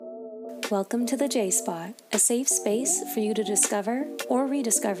Welcome to the J-Spot, a safe space for you to discover or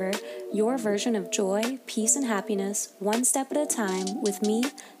rediscover your version of joy, peace, and happiness one step at a time with me,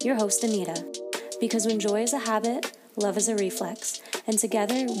 your host, Anita. Because when joy is a habit, love is a reflex, and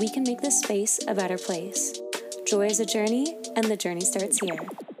together we can make this space a better place. Joy is a journey, and the journey starts here.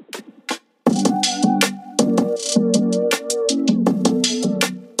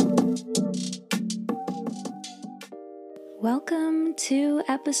 Welcome to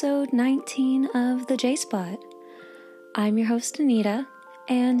episode 19 of the J-Spot. I'm your host, Anita,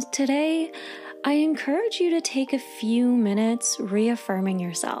 and today I encourage you to take a few minutes reaffirming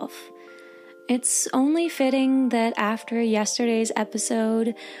yourself. It's only fitting that after yesterday's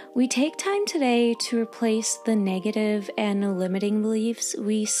episode, we take time today to replace the negative and limiting beliefs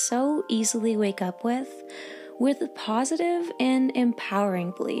we so easily wake up with positive and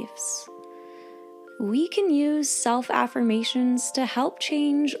empowering beliefs. We can use self-affirmations to help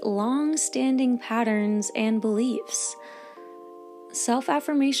change long-standing patterns and beliefs.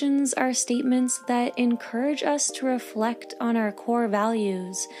 Self-affirmations are statements that encourage us to reflect on our core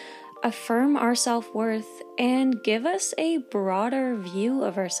values, affirm our self-worth, and give us a broader view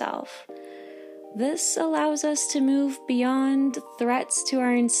of ourselves. This allows us to move beyond threats to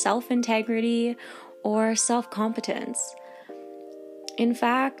our self-integrity or self-competence. In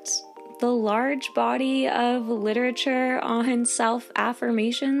fact, the large body of literature on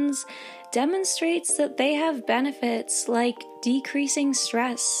self-affirmations demonstrates that they have benefits like decreasing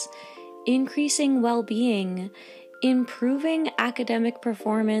stress, increasing well-being, improving academic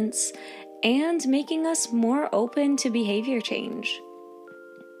performance, and making us more open to behavior change.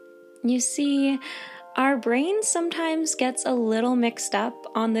 You see, our brain sometimes gets a little mixed up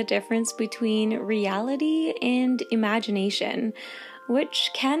on the difference between reality and imagination, which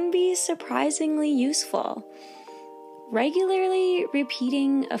can be surprisingly useful. Regularly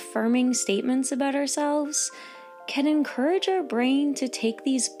repeating affirming statements about ourselves can encourage our brain to take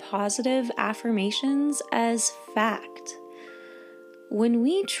these positive affirmations as fact. When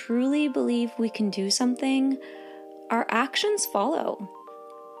we truly believe we can do something, our actions follow.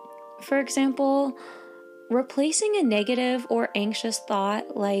 For example, replacing a negative or anxious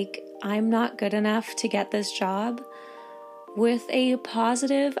thought like, "I'm not good enough to get this job," with a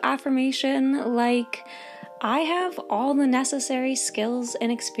positive affirmation like, "I have all the necessary skills and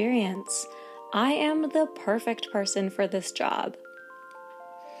experience. I am the perfect person for this job."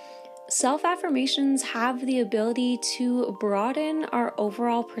 Self-affirmations have the ability to broaden our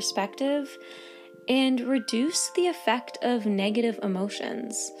overall perspective and reduce the effect of negative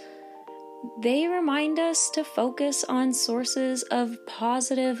emotions. They remind us to focus on sources of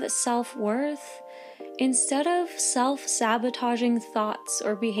positive self-worth instead of self-sabotaging thoughts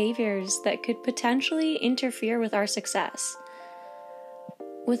or behaviors that could potentially interfere with our success.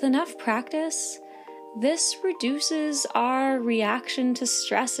 With enough practice, this reduces our reaction to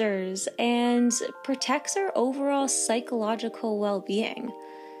stressors and protects our overall psychological well-being.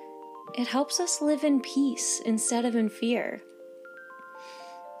 It helps us live in peace instead of in fear.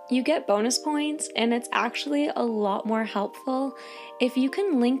 You get bonus points, and it's actually a lot more helpful if you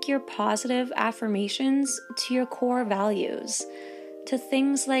can link your positive affirmations to your core values, to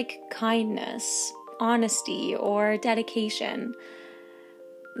things like kindness, honesty, or dedication.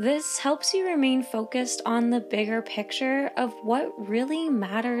 This helps you remain focused on the bigger picture of what really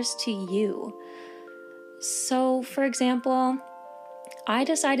matters to you. So, for example, I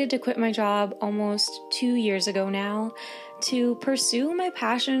decided to quit my job almost 2 years ago now to pursue my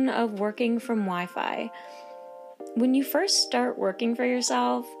passion of working from Wi-Fi. When you first start working for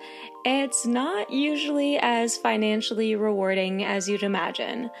yourself, it's not usually as financially rewarding as you'd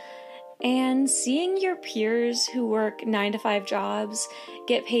imagine. And seeing your peers who work 9-to-5 jobs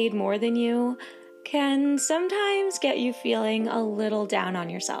get paid more than you can sometimes get you feeling a little down on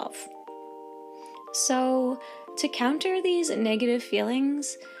yourself. So, to counter these negative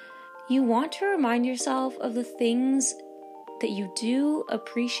feelings, you want to remind yourself of the things that you do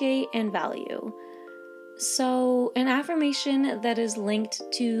appreciate and value. So, an affirmation that is linked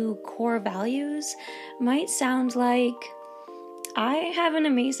to core values might sound like, "I have an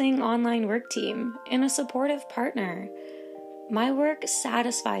amazing online work team and a supportive partner. My work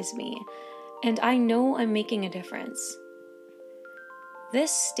satisfies me, and I know I'm making a difference."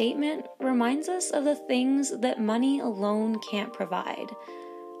 This statement reminds us of the things that money alone can't provide,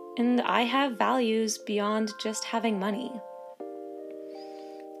 and I have values beyond just having money.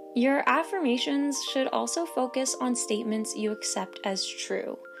 Your affirmations should also focus on statements you accept as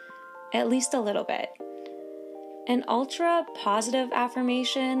true, at least a little bit. An ultra positive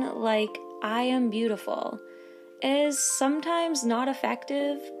affirmation like, "I am beautiful," is sometimes not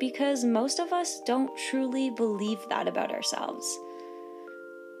effective because most of us don't truly believe that about ourselves.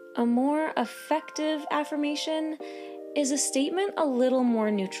 A more effective affirmation is a statement a little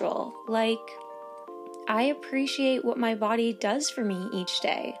more neutral, like, I appreciate what my body does for me each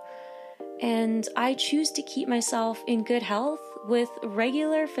day, and I choose to keep myself in good health with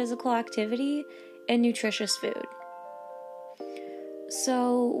regular physical activity and nutritious food.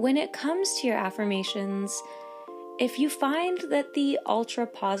 So, when it comes to your affirmations, if you find that the ultra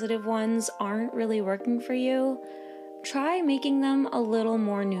positive ones aren't really working for you, try making them a little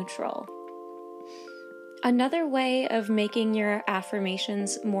more neutral. Another way of making your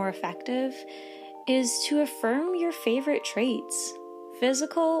affirmations more effective is to affirm your favorite traits,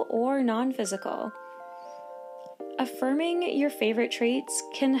 physical or non-physical. Affirming your favorite traits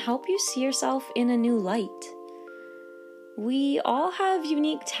can help you see yourself in a new light. We all have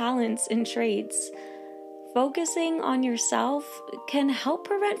unique talents and traits. Focusing on yourself can help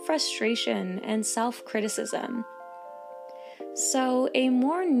prevent frustration and self-criticism. So, a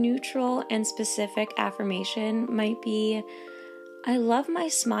more neutral and specific affirmation might be, I love my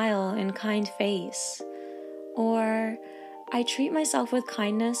smile and kind face, or I treat myself with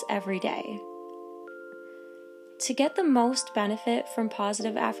kindness every day. To get the most benefit from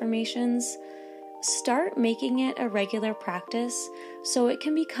positive affirmations, start making it a regular practice so it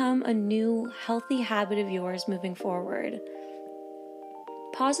can become a new, healthy habit of yours moving forward.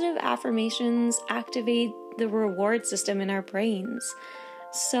 Positive affirmations activate the reward system in our brains.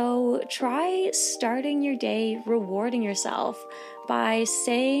 So try starting your day rewarding yourself by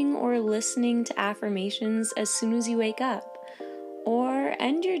saying or listening to affirmations as soon as you wake up. Or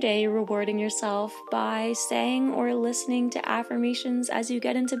end your day rewarding yourself by saying or listening to affirmations as you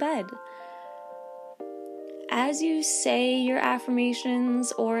get into bed. As you say your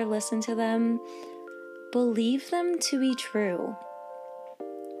affirmations or listen to them, believe them to be true.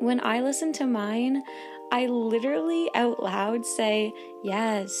 When I listen to mine, I literally out loud say,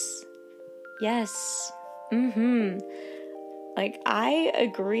 yes, yes, Like, I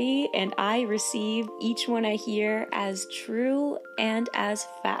agree and I receive each one I hear as true and as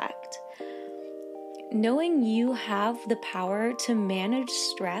fact. Knowing you have the power to manage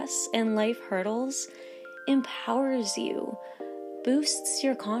stress and life hurdles empowers you, boosts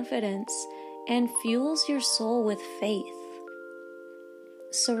your confidence, and fuels your soul with faith.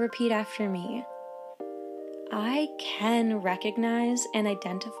 So repeat after me. I can recognize and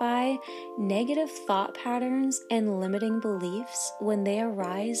identify negative thought patterns and limiting beliefs when they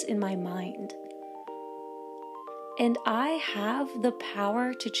arise in my mind. And I have the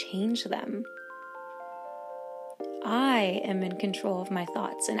power to change them. I am in control of my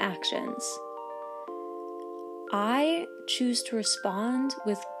thoughts and actions. I choose to respond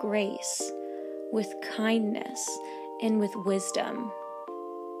with grace, with kindness, and with wisdom.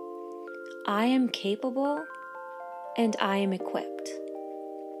 I am capable and I am equipped.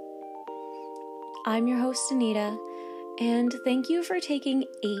 I'm your host, Anita, and thank you for taking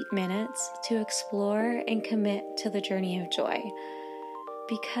 8 minutes to explore and commit to the journey of joy.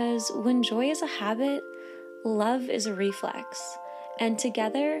 Because when joy is a habit, love is a reflex, and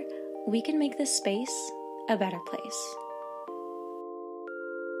together we can make this space a better place.